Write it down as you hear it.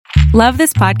Love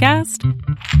this podcast?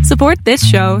 Support this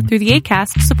show through the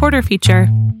Acast supporter feature.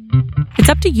 It's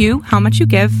up to you how much you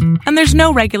give, and there's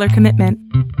no regular commitment.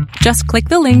 Just click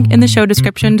the link in the show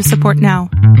description to support now.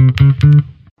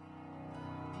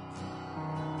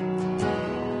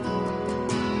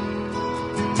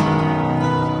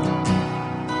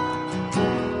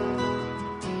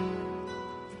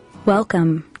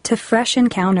 Welcome to Fresh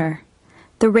Encounter,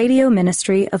 the radio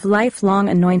ministry of Lifelong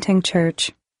Anointing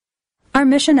Church. Our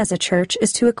mission as a church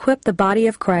is to equip the body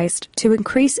of Christ to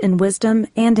increase in wisdom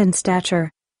and in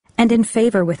stature, and in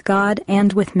favor with God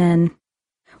and with men.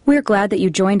 We're glad that you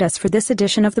joined us for this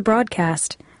edition of the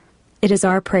broadcast. It is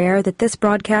our prayer that this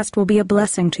broadcast will be a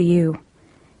blessing to you.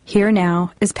 Here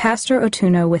now is Pastor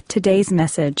Otuno with today's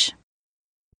message.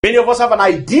 Many of us have an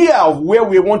idea of where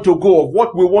we want to go, of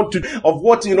what we want to, of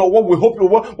what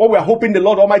we're hoping the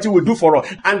Lord Almighty will do for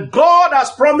us. And God has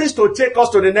promised to take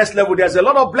us to the next level. There's a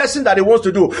lot of blessing that He wants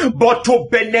to do. But to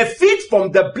benefit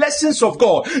from the blessings of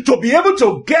God, to be able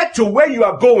to get to where you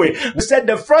are going, we said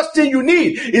the first thing you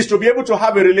need is to be able to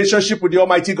have a relationship with the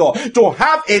Almighty God, to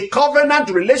have a covenant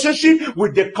relationship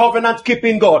with the covenant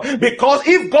keeping God. Because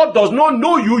if God does not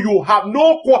know you, you have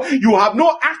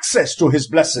no access to His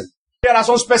blessing. There are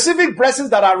some specific blessings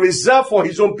that are reserved for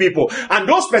His own people. And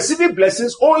those specific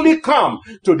blessings only come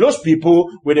to those people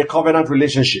with a covenant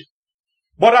relationship.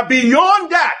 But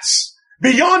beyond that,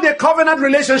 beyond the covenant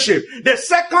relationship, the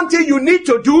second thing you need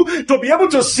to do to be able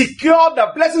to secure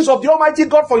the blessings of the Almighty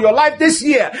God for your life this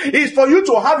year is for you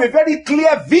to have a very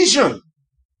clear vision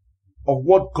of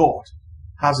what God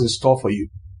has in store for you.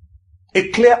 A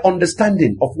clear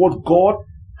understanding of what God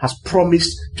has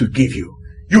promised to give you.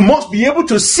 You must be able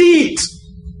to see it.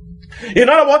 In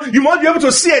other words, you must be able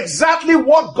to see exactly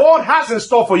what God has in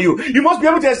store for you. You must be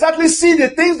able to exactly see the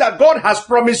things that God has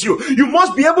promised you. You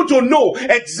must be able to know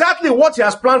exactly what He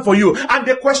has planned for you. And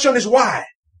the question is why?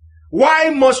 Why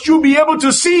must you be able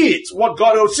to see it? What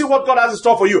God has in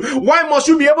store for you? Why must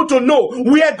you be able to know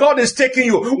where God is taking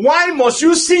you? Why must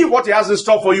you see what He has in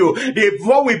store for you?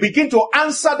 Before we begin to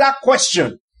answer that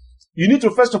question, you need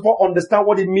to first of all understand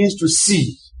what it means to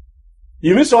see.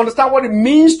 You need to understand what it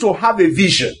means to have a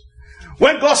vision.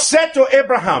 When God said to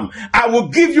Abraham, I will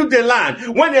give you the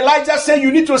land. When Elijah said,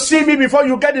 you need to see me before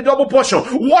you get the double portion.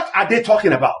 What are they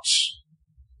talking about?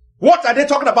 What are they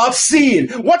talking about seeing?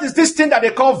 What is this thing that they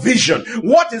call vision?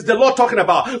 What is the Lord talking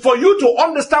about? For you to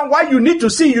understand why you need to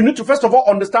see, you need to first of all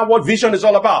understand what vision is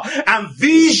all about. And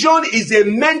vision is a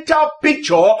mental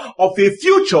picture of a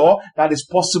future that is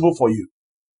possible for you.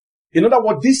 In other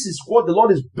words, this is what the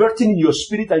Lord is birthing in your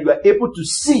spirit, and you are able to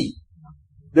see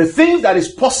the things that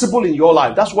is possible in your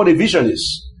life. That's what a vision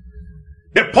is.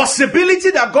 The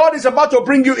possibility that God is about to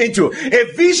bring you into.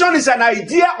 A vision is an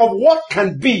idea of what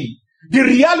can be, the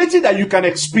reality that you can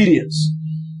experience.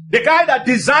 The guy that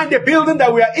designed the building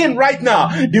that we are in right now,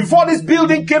 before this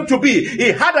building came to be,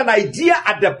 he had an idea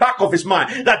at the back of his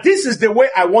mind that this is the way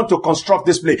I want to construct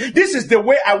this place. This is the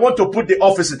way I want to put the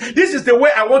offices. This is the way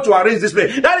I want to arrange this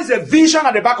place. That is a vision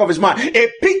at the back of his mind. A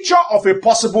picture of a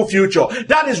possible future.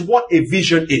 That is what a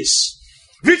vision is.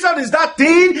 Vision is that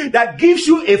thing that gives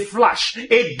you a flash,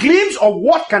 a glimpse of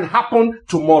what can happen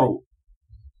tomorrow.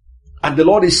 And the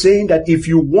Lord is saying that if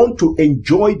you want to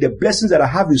enjoy the blessings that I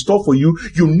have in store for you,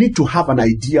 you need to have an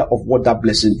idea of what that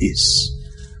blessing is.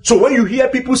 So when you hear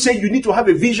people say you need to have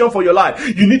a vision for your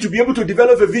life, you need to be able to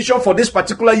develop a vision for this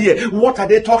particular year, what are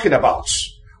they talking about?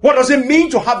 What does it mean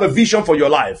to have a vision for your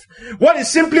life? What it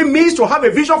simply means to have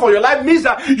a vision for your life means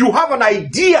that you have an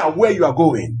idea where you are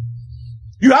going.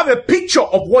 You have a picture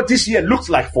of what this year looks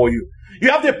like for you. You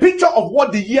have the picture of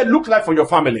what the year looks like for your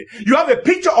family. You have a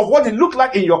picture of what it looks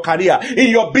like in your career,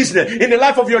 in your business, in the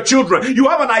life of your children. You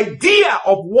have an idea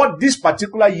of what this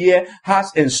particular year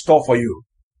has in store for you.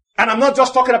 And I'm not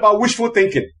just talking about wishful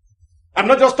thinking. I'm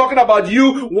not just talking about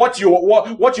you, what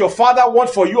your father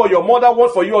wants for you, or your mother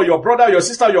wants for you, or your brother, or your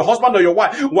sister, or your husband, or your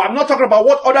wife. Well, I'm not talking about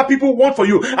what other people want for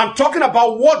you. I'm talking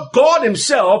about what God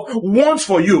Himself wants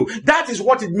for you. That is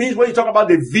what it means when you talk about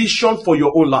the vision for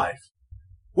your own life.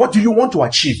 What do you want to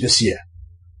achieve this year?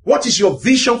 What is your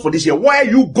vision for this year? Where are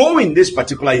you going this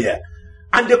particular year?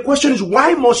 And the question is, why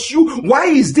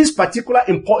is this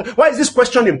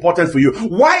question important for you?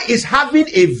 Why is having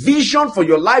a vision for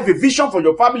your life, a vision for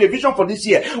your family, a vision for this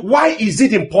year, why is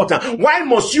it important? Why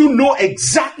must you know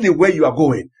exactly where you are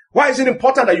going? Why is it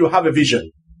important that you have a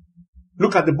vision?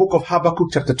 Look at the book of Habakkuk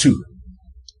chapter 2.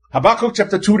 Habakkuk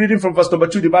chapter 2, reading from verse number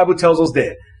 2, the Bible tells us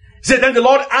there. It said, then the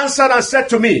Lord answered and said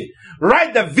to me,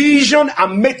 write the vision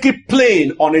and make it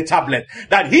plain on a tablet,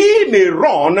 that he may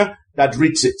run that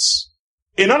reads it.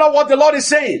 In other words, the Lord is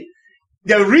saying,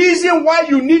 The reason why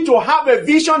you need to have a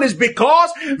vision is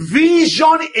because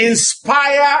vision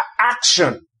inspires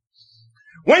action.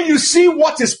 When you see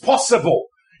what is possible,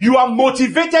 you are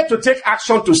motivated to take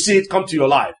action to see it come to your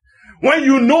life. When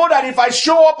you know that if I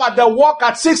show up at the work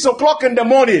at 6 o'clock in the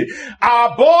morning,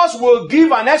 our boss will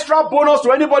give an extra bonus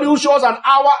to anybody who shows an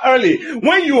hour early.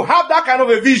 When you have that kind of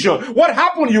a vision, what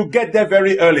happens? You get there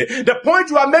very early. The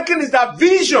point you are making is that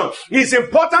vision is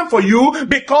important for you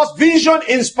because vision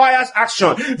inspires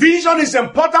action. Vision is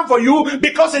important for you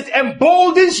because it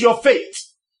emboldens your faith.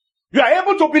 You are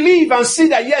able to believe and see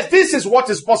that, yes, this is what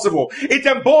is possible. It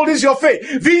emboldens your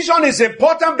faith. Vision is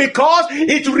important because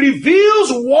it reveals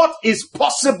what is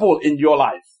possible in your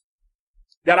life.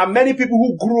 There are many people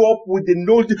who grew up with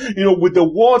with the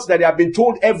words that they have been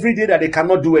told every day that they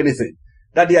cannot do anything,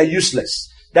 that they are useless,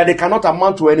 that they cannot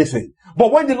amount to anything.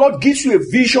 But when the Lord gives you a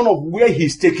vision of where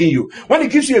He's taking you, when He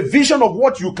gives you a vision of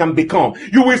what you can become,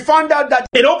 you will find out that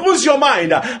it opens your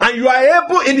mind and you are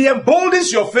able, and it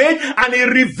emboldens your faith and it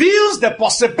reveals the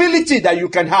possibility that you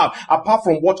can have apart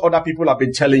from what other people have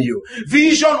been telling you.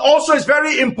 Vision also is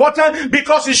very important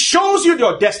because it shows you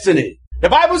your destiny. The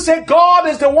Bible says God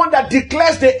is the one that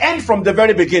declares the end from the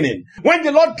very beginning. When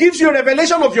the Lord gives you a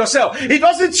revelation of yourself, it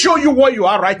doesn't show you where you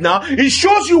are right now. It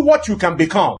shows you what you can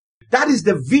become. That is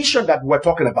the vision that we're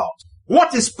talking about.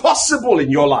 What is possible in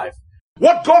your life?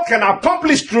 What God can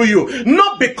accomplish through you.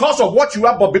 Not because of what you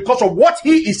are, but because of what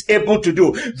He is able to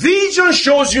do. Vision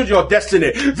shows you your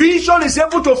destiny. Vision is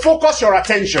able to focus your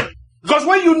attention. Because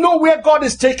when you know where God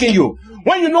is taking you,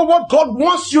 when you know what God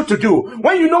wants you to do,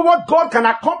 when you know what God can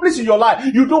accomplish in your life,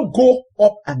 you don't go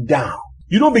up and down.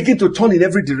 You don't begin to turn in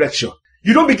every direction.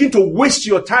 You don't begin to waste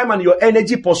your time and your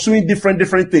energy pursuing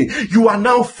different things. You are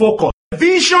now focused.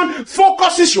 Vision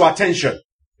focuses your attention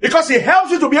because it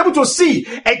helps you to be able to see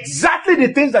exactly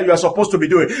the things that you are supposed to be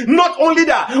doing. Not only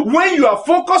that, when you are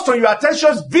focused on your attention,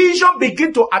 vision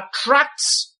begins to attract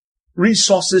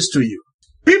resources to you.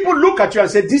 People look at you and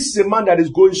say, this is a man that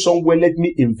is going somewhere, let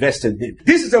me invest in him.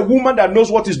 This is a woman that knows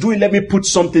what he's doing, let me put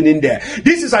something in there.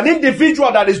 This is an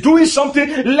individual that is doing something,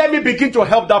 let me begin to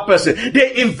help that person.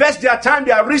 They invest their time,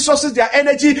 their resources, their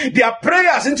energy, their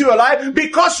prayers into your life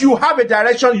because you have a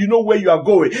direction, you know where you are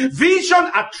going.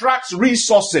 Vision attracts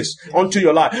resources onto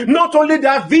your life. Not only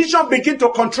that, vision begins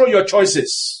to control your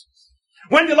choices.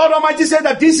 When the Lord Almighty said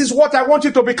that this is what I want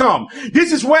you to become,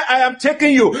 this is where I am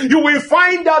taking you, you will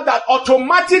find out that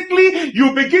automatically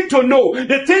you begin to know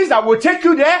the things that will take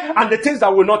you there and the things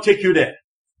that will not take you there.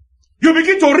 You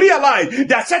begin to realize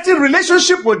that certain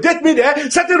relationship will take me there,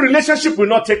 certain relationship will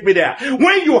not take me there.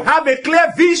 When you have a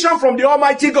clear vision from the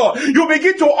Almighty God, you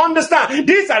begin to understand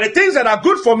these are the things that are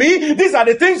good for me, these are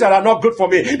the things that are not good for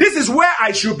me. This is where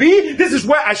I should be, this is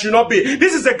where I should not be.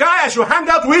 This is the guy I should hang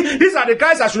out with, these are the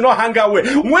guys I should not hang out with.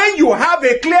 When you have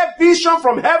a clear vision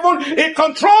from heaven, it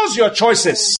controls your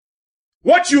choices.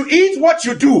 What you eat, what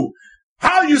you do,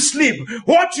 how you sleep,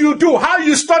 what you do, how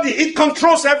you study, it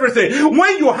controls everything.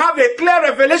 When you have a clear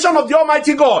revelation of the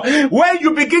Almighty God, where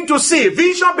you begin to see,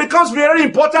 vision becomes very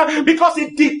important because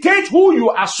it dictates who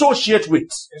you associate with.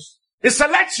 It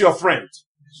selects your friend.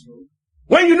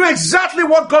 When you know exactly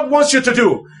what God wants you to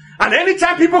do, and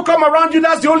anytime people come around you,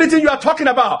 that's the only thing you are talking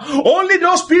about. Only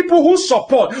those people who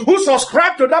support, who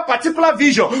subscribe to that particular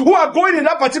vision, who are going in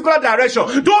that particular direction,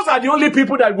 those are the only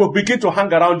people that will begin to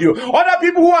hang around you. Other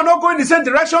people who are not going in the same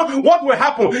direction, what will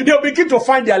happen? They'll begin to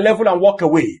find their level and walk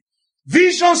away.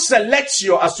 Vision selects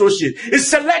your associate. It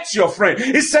selects your friend.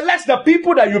 It selects the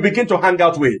people that you begin to hang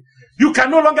out with. You can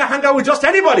no longer hang out with just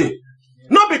anybody.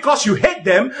 Not because you hate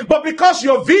them, but because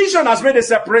your vision has made a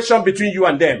separation between you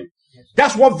and them.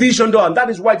 That's what vision does, and that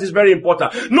is why it is very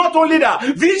important. Not only that,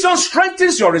 vision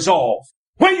strengthens your resolve.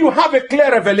 When you have a clear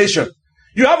revelation,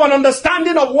 you have an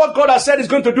understanding of what God has said is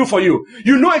going to do for you.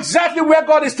 You know exactly where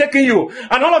God is taking you.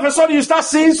 And all of a sudden you start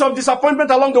seeing some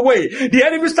disappointment along the way. The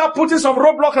enemy start putting some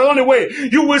roadblocks along the way.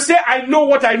 You will say, I know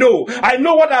what I know. I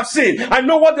know what I've seen. I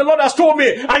know what the Lord has told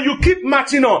me. And you keep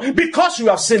marching on because you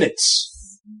have seen it.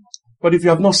 But if you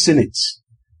have not seen it,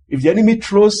 if the enemy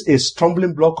throws a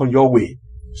stumbling block on your way,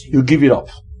 you give it up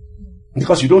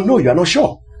because you don't know, you are not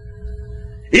sure.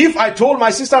 If I told my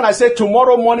sister and I said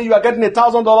tomorrow morning you are getting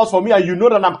 $1,000 for me and you know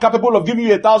that I'm capable of giving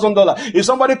you $1,000, if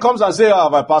somebody comes and say, oh,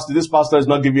 my pastor, this pastor is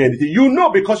not giving you anything, you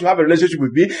know because you have a relationship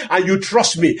with me and you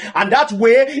trust me. And that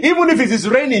way, even if it is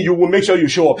raining, you will make sure you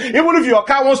show up. Even if your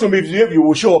car wants to misbehave, you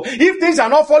will show up. If things are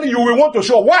not falling, you will want to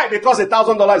show up. Why? Because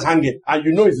 $1,000 is hanging and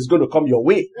you know it is going to come your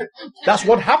way. That's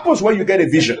what happens when you get a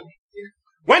vision.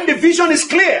 When the vision is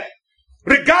clear,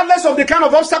 Regardless of the kind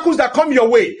of obstacles that come your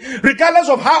way, regardless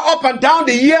of how up and down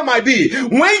the year might be,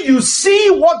 when you see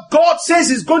what God says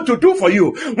He's going to do for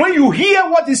you, when you hear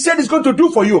what He said He's going to do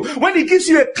for you, when He gives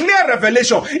you a clear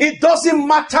revelation, it doesn't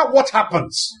matter what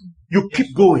happens. You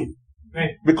keep going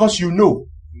because you know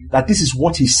that this is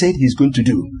what He said He's going to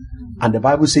do. And the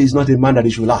Bible says He's not a man that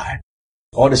He should lie,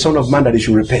 or the son of man that He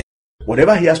should repent.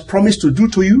 Whatever He has promised to do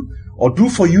to you, or do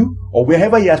for you, or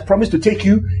wherever He has promised to take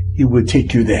you, He will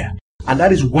take you there. And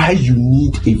that is why you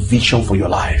need a vision for your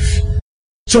life,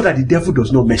 so that the devil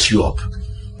does not mess you up.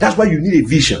 That's why you need a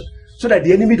vision, so that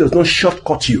the enemy does not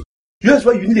shortcut you. That's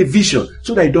why you need a vision,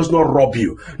 so that it does not rob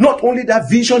you. Not only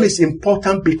that, vision is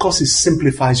important because it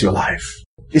simplifies your life.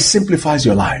 It simplifies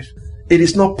your life. It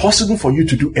is not possible for you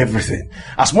to do everything.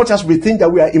 As much as we think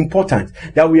that we are important,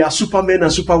 that we are supermen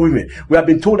and superwomen, we have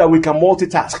been told that we can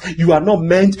multitask. You are not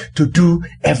meant to do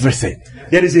everything.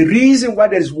 There is a reason why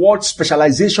this word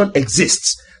specialization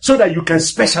exists, so that you can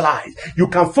specialize. You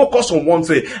can focus on one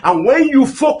thing. And when you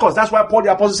focus, that's why Paul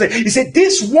the Apostle said, he said,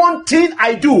 this one thing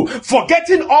I do,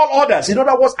 forgetting all others. In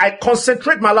other words, I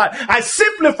concentrate my life. I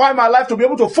simplify my life to be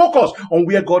able to focus on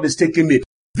where God is taking me.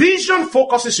 Vision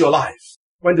focuses your life.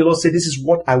 When the Lord said, this is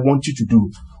what I want you to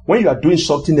do. When you are doing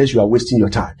something else, you are wasting your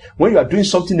time. When you are doing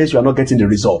something else, you are not getting the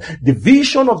result. The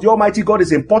vision of the Almighty God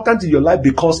is important in your life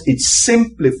because it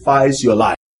simplifies your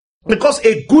life. Because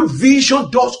a good vision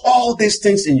does all these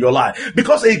things in your life.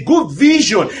 Because a good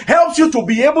vision helps you to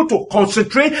be able to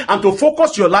concentrate and to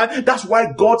focus your life. That's why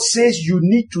God says you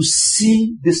need to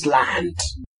see this land.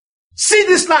 See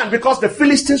this land because the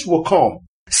Philistines will come.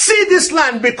 See this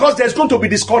land because there's going to be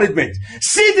discouragement.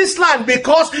 See this land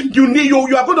because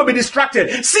you are going to be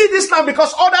distracted. See this land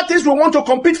because other things will want to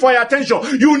compete for your attention.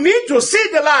 You need to see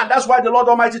the land. That's why the Lord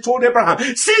Almighty told Abraham,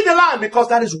 see the land because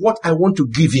that is what I want to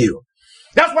give you.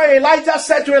 That's why Elijah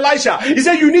said to Elisha, he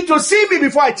said, you need to see me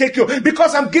before I take you,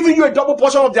 because I'm giving you a double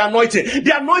portion of the anointing.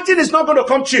 The anointing is not going to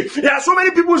come cheap. There are so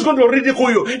many people who's going to ridicule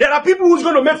you. There are people who's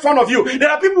going to make fun of you. There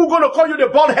are people who are going to call you the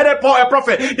bald-headed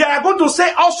prophet. They are going to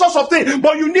say all sorts of things,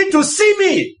 but you need to see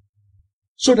me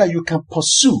so that you can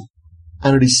pursue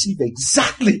and receive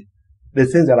exactly the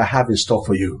things that I have in store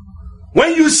for you.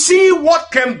 When you see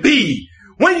what can be,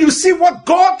 when you see what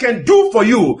God can do for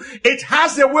you, it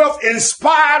has a way of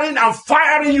inspiring and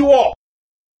firing you up.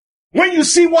 When you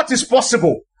see what is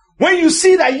possible, when you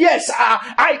see that, yes,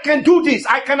 I can do this,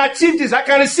 I can achieve this, I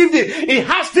can receive this, it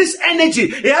has this energy.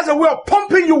 It has a way of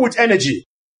pumping you with energy.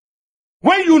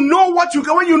 When you know what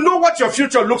your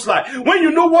future looks like, when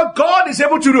you know what God is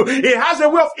able to do, it has a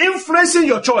way of influencing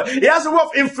your choice. It has a way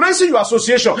of influencing your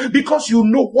association because you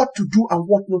know what to do and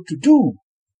what not to do.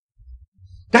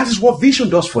 That is what vision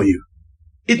does for you.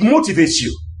 It motivates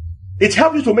you. It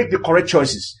helps you to make the correct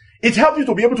choices. It helps you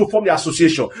to be able to form the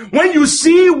association. When you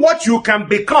see what you can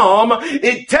become,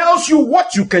 it tells you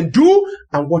what you can do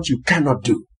and what you cannot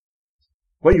do.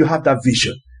 When you have that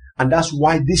vision. And that's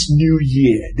why this new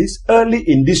year, this early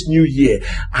in this new year,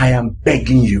 I am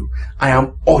begging you. I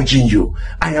am urging you.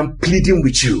 I am pleading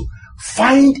with you.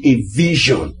 Find a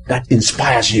vision that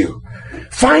inspires you.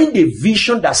 Find a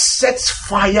vision that sets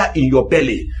fire in your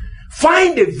belly.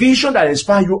 Find a vision that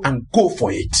inspires you and go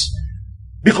for it.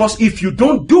 Because if you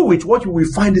don't do it, what you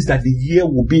will find is that the year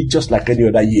will be just like any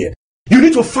other year. You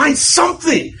need to find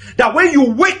something that when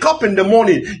you wake up in the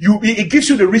morning, it gives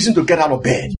you the reason to get out of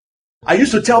bed. I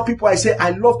used to tell people, I say,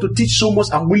 I love to teach so much,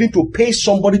 I'm willing to pay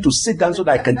somebody to sit down so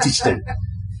that I can teach them.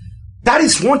 That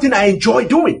is one thing I enjoy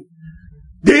doing.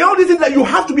 The only thing that you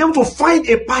have to be able to find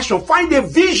a passion, find a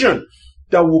vision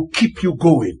that will keep you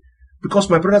going. Because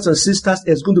my brothers and sisters,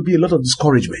 there's going to be a lot of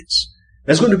discouragements.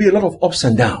 There's going to be a lot of ups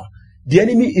and downs. The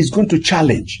enemy is going to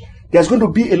challenge. There's going to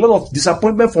be a lot of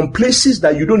disappointment from places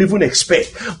that you don't even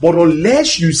expect. But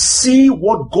unless you see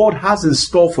what God has in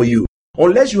store for you,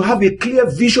 unless you have a clear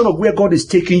vision of where God is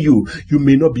taking you, you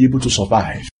may not be able to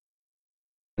survive.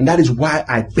 And that is why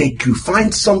I beg you,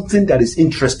 find something that is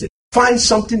interesting. Find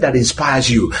something that inspires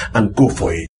you and go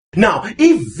for it. Now,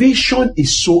 if vision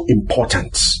is so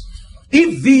important,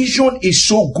 if vision is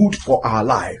so good for our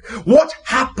life, what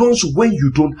happens when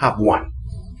you don't have one?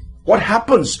 What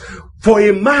happens for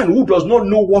a man who does not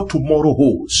know what tomorrow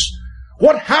holds?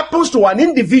 What happens to an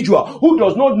individual who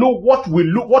does not know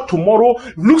what tomorrow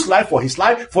looks like for his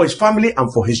life, for his family,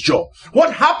 and for his job?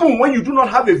 What happens when you do not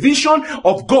have a vision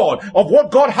of God, of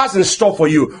what God has in store for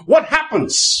you? What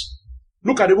happens?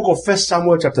 Look at the book of 1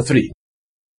 Samuel chapter 3.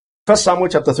 1 Samuel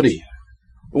chapter 3.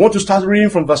 We want to start reading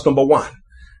from verse number 1.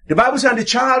 The Bible says, and the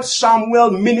child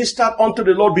Samuel ministered unto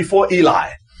the Lord before Eli.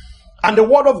 And the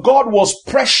word of God was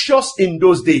precious in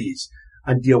those days.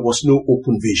 And there was no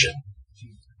open vision.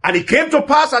 And it came to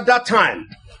pass at that time,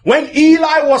 when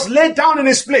Eli was laid down in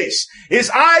his place, his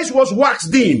eyes was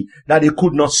waxed dim, that he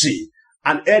could not see.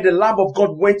 And ere the Lamb of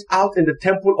God went out in the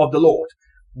temple of the Lord,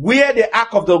 where the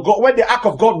ark of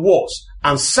God was,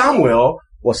 and Samuel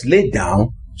was laid down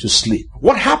to sleep.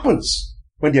 What happens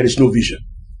when there is no vision?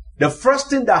 The first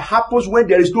thing that happens when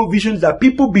there is no vision is that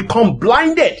people become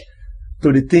blinded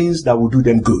to the things that will do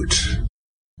them good.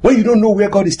 When you don't know where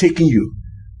God is taking you,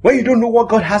 when you don't know what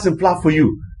God has in plan for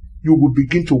you, you will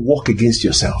begin to walk against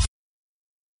yourself.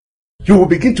 You will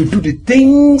begin to do the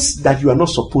things that you are not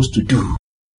supposed to do.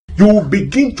 You will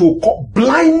begin to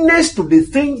blindness to the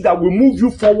things that will move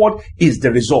you forward is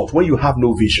the result when you have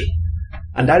no vision.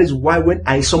 And that is why when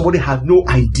somebody has no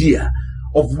idea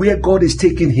of where God is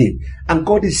taking him, and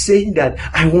God is saying that,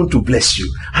 I want to bless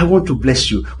you,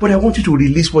 but I want you to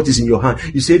release what is in your hand.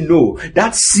 You say, no,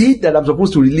 that seed that I'm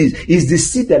supposed to release is the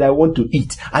seed that I want to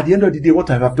eat. At the end of the day, what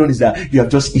I have done is that you have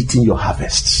just eaten your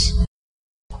harvests.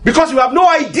 Because you have no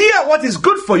idea what is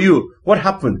good for you. What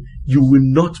happened? You will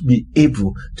not be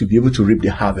able to reap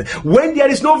the harvest. When there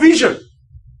is no vision,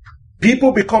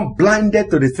 people become blinded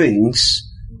to the things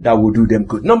that will do them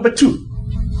good. Number 2,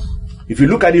 if you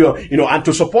look at and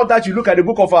to support that, you look at the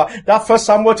book of that 1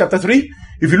 Samuel chapter 3.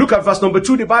 If you look at verse number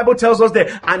 2, the Bible tells us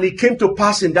that, and it came to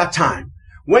pass in that time,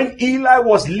 when Eli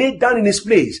was laid down in his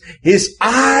place, his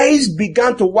eyes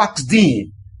began to wax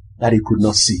dim, that he could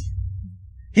not see.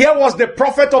 Here was the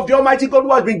prophet of the Almighty God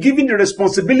who has been given the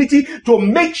responsibility to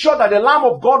make sure that the Lamb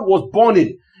of God was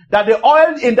burning, that the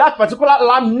oil in that particular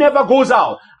lamp never goes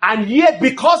out. And yet,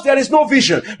 because there is no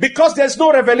vision, because there is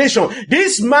no revelation,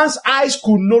 this man's eyes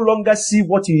could no longer see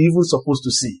what he even supposed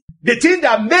to see. The thing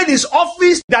that made his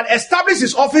office, that established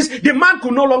his office, the man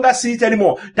could no longer see it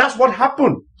anymore. That's what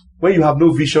happened when you have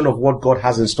no vision of what God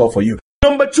has in store for you.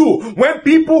 Number 2, when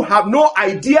people have no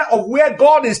idea of where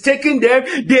God is taking them,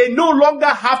 they no longer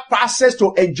have access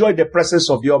to enjoy the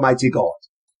presence of the Almighty God.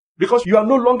 Because you are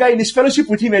no longer in his fellowship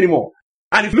with him anymore.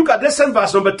 And if you look at this in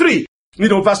verse number 3,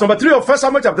 verse number 3 of 1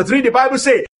 Samuel chapter 3, the Bible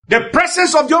says, the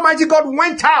presence of the Almighty God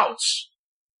went out.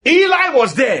 Eli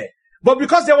was there. But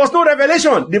because there was no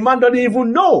revelation, the man doesn't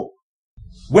even know.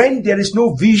 When there is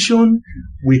no vision,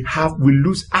 we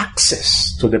lose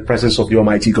access to the presence of the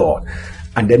Almighty God.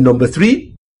 And then number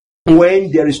 3,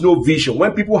 when there is no vision,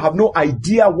 when people have no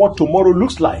idea what tomorrow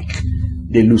looks like,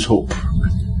 they lose hope.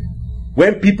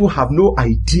 When people have no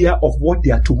idea of what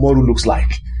their tomorrow looks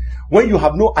like, when you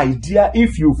have no idea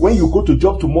when you go to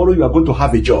job tomorrow, you are going to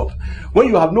have a job. When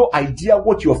you have no idea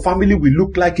what your family will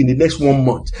look like in the next 1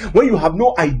 month. When you have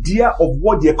no idea of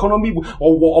what the economy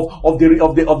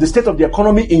of the state of the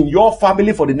economy in your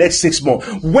family for the next 6 months.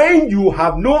 When you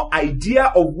have no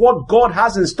idea of what God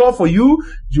has in store for you,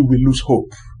 you will lose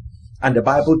hope. And the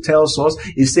Bible tells us,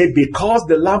 it said, because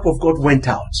the lamp of God went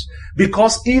out,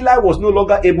 because Eli was no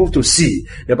longer able to see,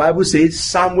 the Bible says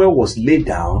Samuel was laid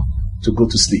down to go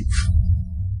to sleep.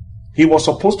 He was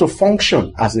supposed to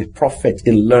function as a prophet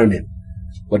in learning,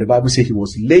 but the Bible says he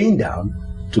was laying down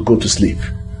to go to sleep.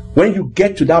 When you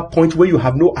get to that point where you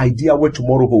have no idea what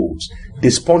tomorrow holds,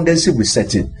 despondency will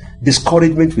set in,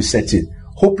 discouragement will set in,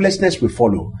 hopelessness will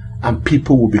follow, and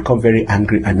people will become very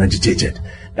angry and agitated.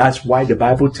 That's why the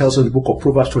Bible tells us in the book of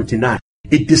Proverbs 29,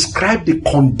 it describes the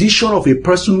condition of a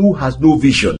person who has no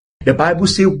vision. The Bible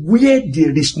says, where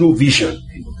there is no vision,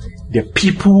 the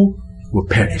people will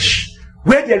perish.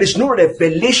 Where there is no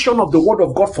revelation of the word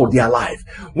of God for their life,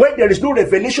 where there is no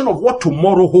revelation of what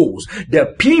tomorrow holds,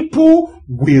 the people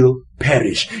will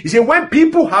perish. He said, when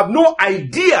people have no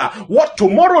idea what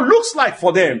tomorrow looks like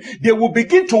for them, they will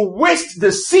begin to waste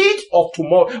the seed of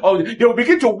tomorrow, or they will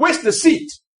begin to waste the seed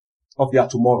of their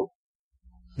tomorrow.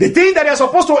 The thing that they are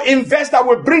supposed to invest that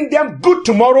will bring them good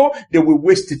tomorrow, they will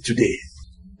waste it today.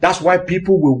 That's why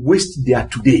people will waste their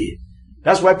today.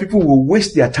 That's why people will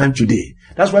waste their time today.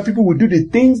 That's why people will do the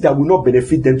things that will not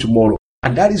benefit them tomorrow.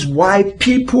 And that is why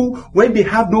people, when they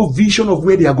have no vision of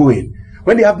where they are going,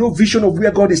 when they have no vision of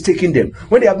where God is taking them,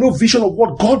 when they have no vision of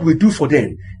what God will do for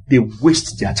them, they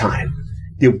waste their time.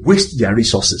 They waste their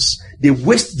resources. They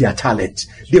waste their talent.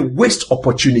 They waste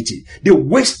opportunity. They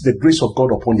waste the grace of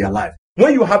God upon their life.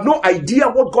 When you have no idea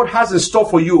what God has in store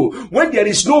for you, when there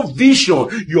is no vision,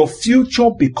 your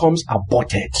future becomes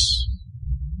aborted.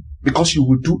 Because you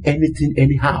will do anything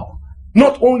anyhow.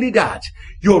 Not only that,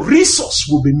 your resource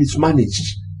will be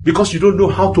mismanaged. Because you don't know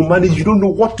how to manage, you don't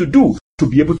know what to do to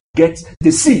be able to get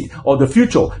the seed or the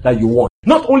future that you want.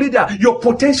 Not only that, your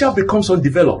potential becomes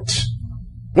undeveloped.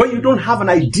 When you don't have an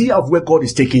idea of where God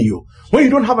is taking you, when you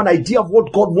don't have an idea of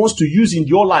what God wants to use in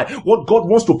your life, what God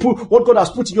wants to put, what God has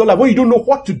put in your life, when you don't know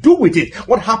what to do with it,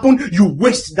 what happened? You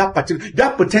waste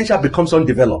that potential becomes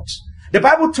undeveloped. The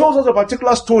Bible tells us a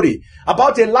particular story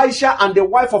about Elisha and the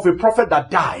wife of a prophet that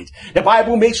died. The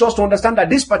Bible makes us to understand that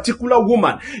this particular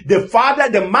woman,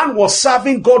 the man was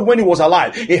serving God when he was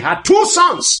alive. He had 2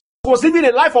 sons. He was living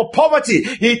a life of poverty.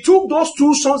 He took those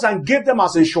 2 sons and gave them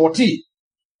as a surety.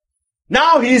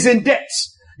 Now he is in debt.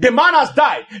 The man has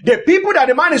died. The people that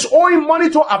the man is owing money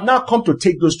to have now come to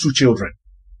take those 2 children.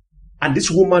 And this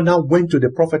woman now went to the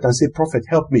prophet and said, "Prophet,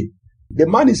 help me. The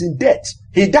man is in debt.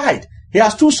 He died. He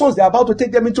has 2 sons. They are about to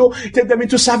take them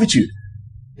into servitude."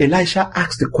 Elisha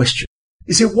asked the question.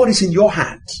 He said, "What is in your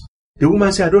hand?" The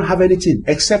woman said, "I don't have anything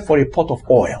except for a pot of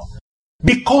oil."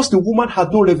 Because the woman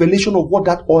had no revelation of what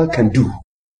that oil can do.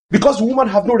 Because the woman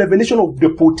had no revelation of the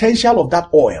potential of that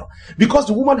oil. Because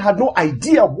the woman had no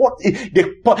idea what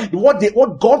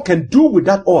God can do with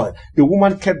that oil. The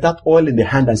woman kept that oil in the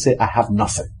hand and said, "I have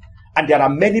nothing." And there are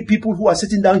many people who are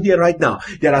sitting down here right now.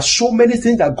 There are so many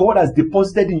things that God has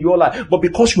deposited in your life. But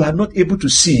because you are not able to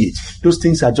see it, those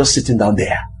things are just sitting down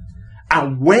there.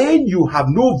 And when you have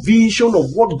no vision of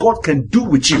what God can do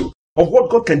with you, of what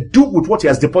God can do with what He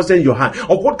has deposited in your hand,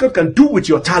 of what God can do with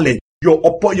your talent, your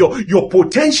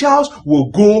potentials will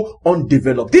go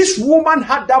undeveloped. This woman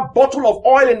had that bottle of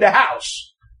oil in the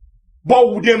house.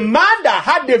 But the man that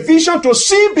had the vision to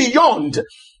see beyond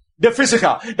the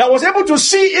physical, that was able to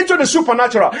see into the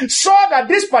supernatural, saw that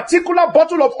this particular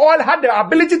bottle of oil had the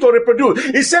ability to reproduce.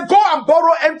 He said, "Go and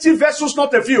borrow empty vessels,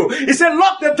 not a few." He said,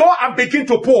 "Lock the door and begin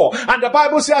to pour." And the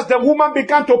Bible says the woman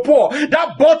began to pour.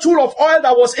 That bottle of oil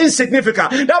that was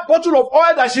insignificant, that bottle of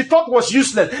oil that she thought was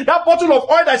useless, that bottle of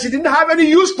oil that she didn't have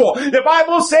any use for. The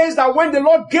Bible says that when the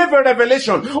Lord gave her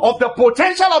revelation of the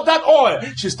potential of that oil,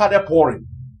 she started pouring.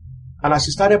 And as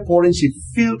she started pouring, she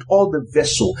filled all the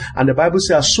vessel. And the Bible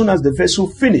says as soon as the vessel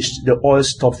finished, the oil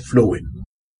stopped flowing.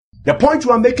 The point you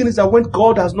are making is that when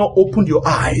God has not opened your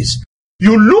eyes,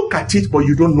 you look at it, but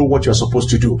you don't know what you're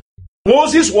supposed to do.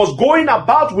 Moses was going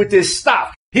about with a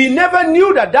staff. He never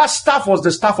knew that that staff was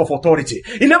the staff of authority.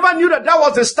 He never knew that that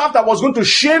was the staff that was going to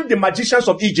shame the magicians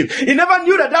of Egypt. He never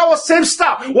knew that that same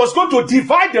staff was going to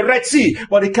divide the Red Sea.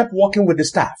 But he kept walking with the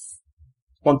staff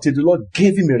until the Lord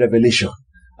gave him a revelation.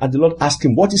 And the Lord asked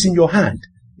him, "What is in your hand?"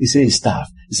 He said, "His staff."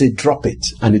 He said, "Drop it."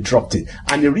 And he dropped it.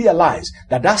 And he realized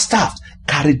that that staff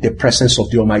carried the presence of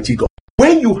the Almighty God.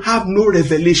 When you have no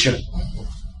revelation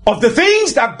of the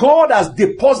things that God has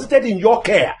deposited in your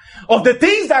care, of the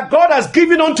things that God has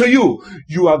given unto you,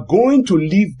 you are going to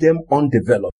leave them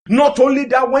undeveloped. Not only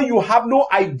that, when you have no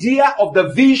idea of the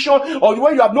vision, or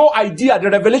when you have no idea the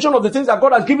revelation of the things that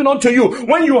God has given unto you,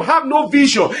 when you have no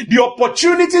vision, the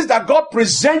opportunities that God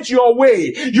presents your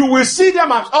way, you will see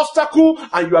them as obstacle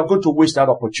and you are going to waste that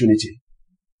opportunity.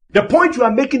 The point you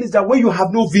are making is that when you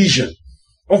have no vision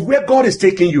of where God is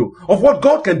taking you, of what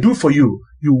God can do for you,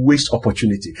 you waste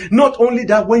opportunity. Not only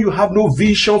that, when you have no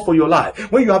vision for your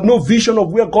life, when you have no vision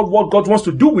of what God wants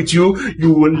to do with you,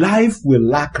 your life will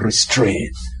lack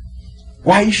restraint.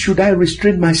 Why should I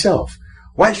restrain myself?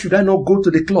 Why should I not go to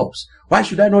the clubs? Why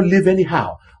should I not live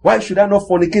anyhow? Why should I not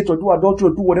fornicate or do adultery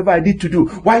or do whatever I need to do?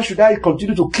 Why should I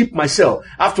continue to keep myself?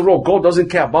 After all, God doesn't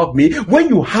care about me. When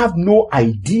you have no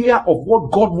idea of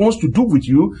what God wants to do with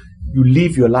you, you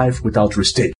live your life without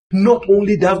restraint. Not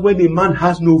only that, when a man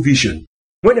has no vision,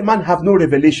 when a man have no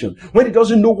revelation, when he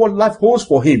doesn't know what life holds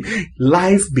for him,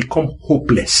 life becomes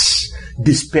hopeless.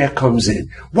 Despair comes in.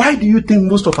 Why do you think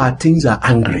most of our teens are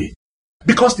angry?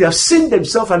 Because they have seen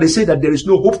themselves and they say that there is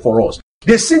no hope for us.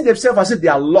 They see themselves as if they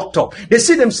are locked up. They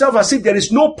see themselves as if there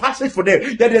is no passage for them,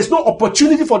 that there is no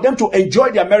opportunity for them to enjoy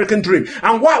the American dream.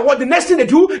 And why? What the next thing they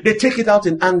do? They take it out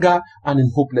in anger and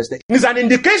in hopelessness. It's an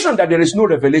indication that there is no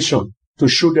revelation to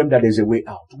show them that there is a way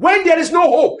out. When there is no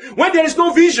hope, when there is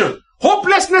no vision,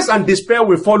 hopelessness and despair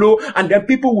will follow, and then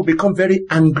people will become very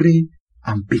angry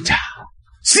and bitter.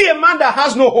 See a man that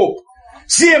has no hope.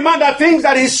 See a man that thinks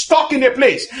that he's stuck in a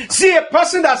place. See a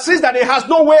person that says that he has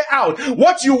no way out.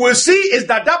 What you will see is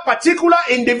that that particular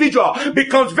individual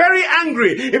becomes very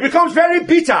angry. He becomes very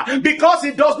bitter because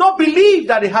he does not believe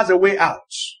that he has a way out.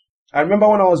 I remember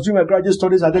when I was doing my graduate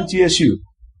studies at MTSU,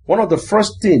 one of the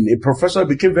first things, a professor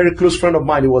became a very close friend of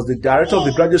mine. He was the director of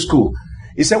the graduate school.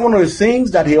 He said one of the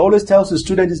things that he always tells his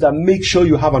students is that make sure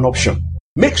you have an option.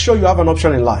 Make sure you have an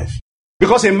option in life.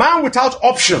 Because a man without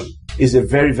option is a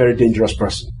very, very dangerous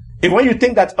person. If when you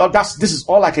think that this is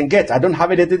all I can get, I don't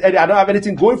have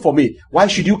anything going for me, why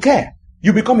should you care?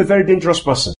 You become a very dangerous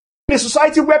person. In a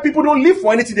society where people don't live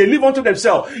for anything, they live unto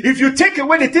themselves. If you take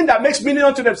away the thing that makes meaning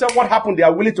unto themselves, what happened? They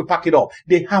are willing to pack it up.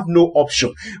 They have no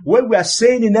option. What we are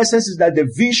saying in essence is that the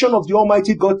vision of the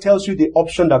Almighty God tells you the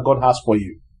option that God has for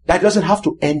you. That doesn't have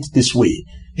to end this way.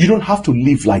 You don't have to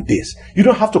live like this. You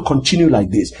don't have to continue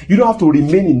like this. You don't have to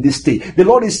remain in this state. The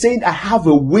Lord is saying, I have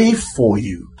a way for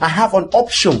you. I have an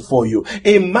option for you.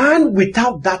 A man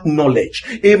without that knowledge,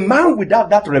 a man without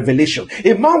that revelation,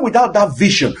 a man without that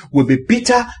vision will be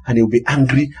bitter and he will be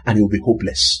angry and he will be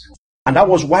hopeless. And that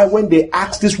was why when they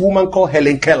asked this woman called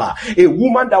Helen Keller, a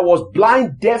woman that was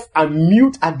blind, deaf, and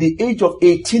mute at the age of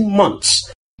 18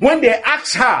 months, when they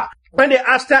asked her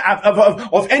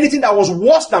of anything that was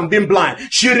worse than being blind,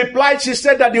 she replied, she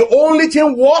said that the only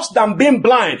thing worse than being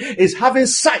blind is having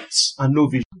sight and no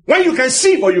vision. When you can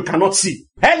see but you cannot see.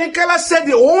 Helen Keller said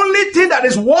the only thing that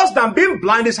is worse than being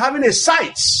blind is having a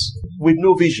sight with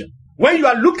no vision. When you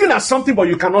are looking at something but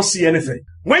you cannot see anything.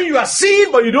 When you are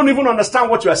seeing but you don't even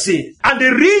understand what you are seeing. And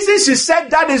the reason she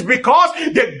said that is because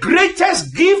the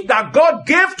greatest gift that God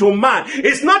gave to man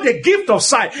is not the gift of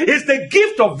sight, it's the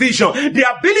gift of vision,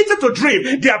 the ability to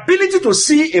dream, the ability to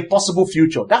see a possible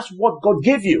future. That's what God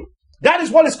gave you. That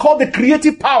is what is called the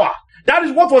creative power. That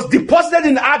is what was deposited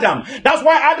in Adam. That's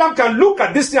why Adam can look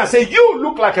at this thing and say, you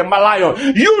look like a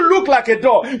lion. You look like a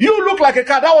dog. You look like a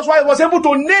cat. That was why he was able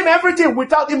to name everything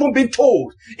without even being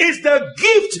told. It's the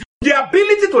gift, the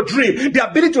ability to dream, the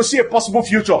ability to see a possible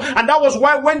future. And that was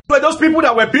why when those people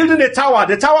that were building the Tower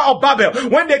of Babel,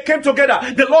 when they came together,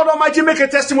 the Lord Almighty made a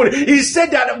testimony. He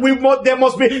said that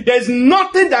there's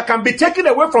nothing that can be taken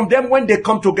away from them when they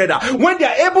come together. When they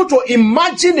are able to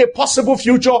imagine a possible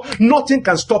future, nothing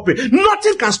can stop it.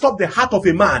 Nothing can stop the heart of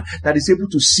a man that is able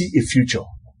to see a future.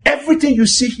 Everything you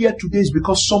see here today is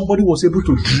because somebody was able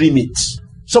to dream it.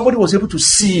 Somebody was able to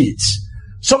see it.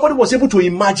 Somebody was able to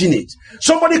imagine it.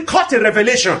 Somebody caught a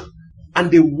revelation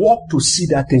and they walked to see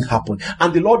that thing happen.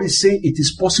 And the Lord is saying it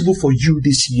is possible for you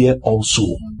this year also.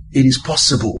 It is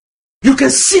possible. You can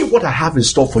see what I have in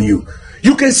store for you.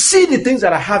 You can see the things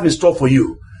that I have in store for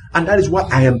you. And that is why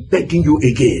I am begging you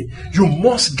again. You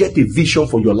must get a vision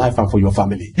for your life and for your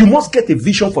family. You must get a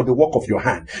vision for the work of your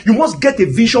hand. You must get a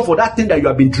vision for that thing that you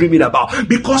have been dreaming about.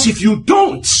 Because if you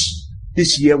don't,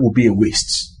 this year will be a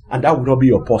waste. And that will not be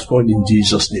your portion in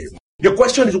Jesus' name. The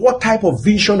question is, what type of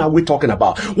vision are we talking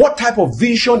about? What type of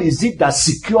vision is it that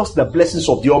secures the blessings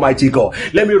of the Almighty God?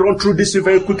 Let me run through this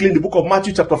very quickly. In the book of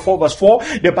Matthew chapter 4 verse 4,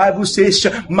 the Bible says,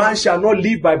 man shall not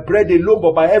live by bread alone,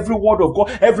 but by every word of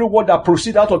God, every word that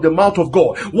proceeds out of the mouth of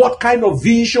God. What kind of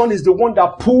vision is the one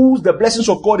that pulls the blessings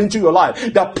of God into your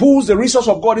life, that pulls the resource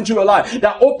of God into your life,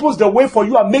 that opens the way for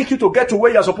you and makes you to get to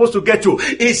where you're supposed to get to?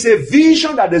 It's a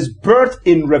vision that is birthed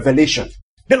in revelation.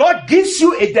 The Lord gives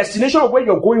you a destination of where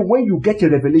you're going when you get a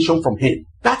revelation from Him.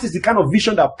 That is the kind of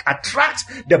vision that attracts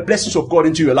the blessings of God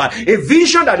into your life. A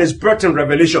vision that is birthed in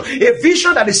revelation. A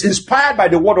vision that is inspired by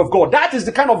the Word of God. That is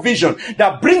the kind of vision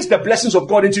that brings the blessings of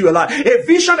God into your life. A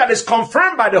vision that is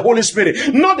confirmed by the Holy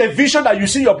Spirit. Not a vision that you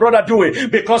see your brother doing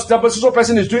because the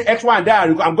person is doing X, Y, and that.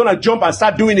 I'm going to jump and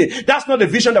start doing it. That's not the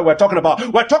vision that we're talking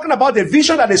about. We're talking about the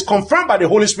vision that is confirmed by the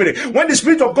Holy Spirit. When the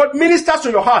Spirit of God ministers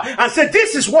to your heart and says,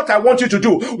 this is what I want you to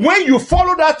do. When you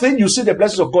follow that thing, you see the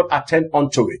blessings of God attend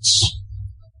unto it.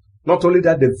 Not only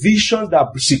that, the vision that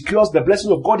secures the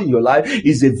blessings of God in your life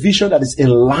is a vision that is in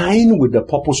line with the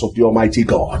purpose of the Almighty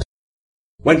God.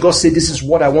 When God says, this is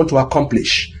what I want to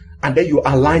accomplish, and then you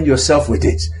align yourself with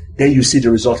it, then you see the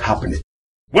result happening.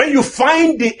 When you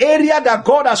find the area that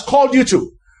God has called you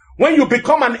to, when you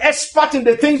become an expert in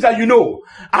the things that you know,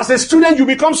 as a student, you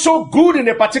become so good in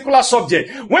a particular subject.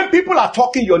 When people are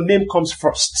talking, your name comes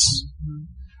first.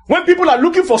 When people are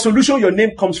looking for solution, your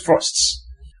name comes first.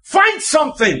 Find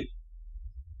something.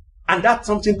 And that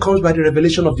something comes by the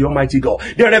revelation of the Almighty God.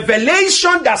 The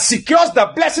revelation that secures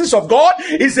the blessings of God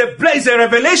is a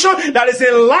revelation that is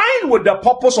in line with the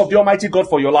purpose of the Almighty God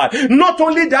for your life. Not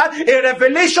only that, a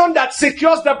revelation that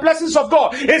secures the blessings of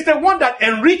God is the one that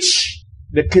enriches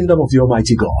the kingdom of the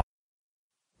Almighty God.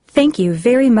 Thank you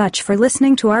very much for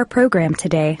listening to our program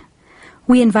today.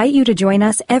 We invite you to join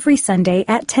us every Sunday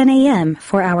at 10 a.m.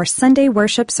 for our Sunday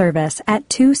worship service at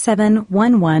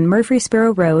 2711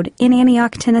 Murfreesboro Road in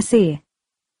Antioch, Tennessee.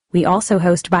 We also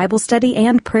host Bible study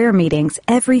and prayer meetings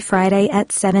every Friday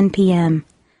at 7 p.m.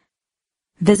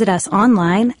 Visit us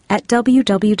online at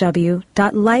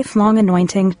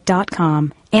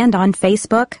www.lifelonganointing.com and on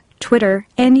Facebook, Twitter,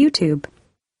 and YouTube.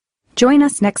 Join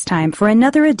us next time for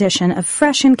another edition of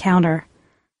Fresh Encounter.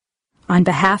 On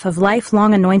behalf of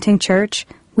Lifelong Anointing Church,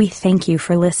 we thank you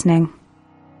for listening.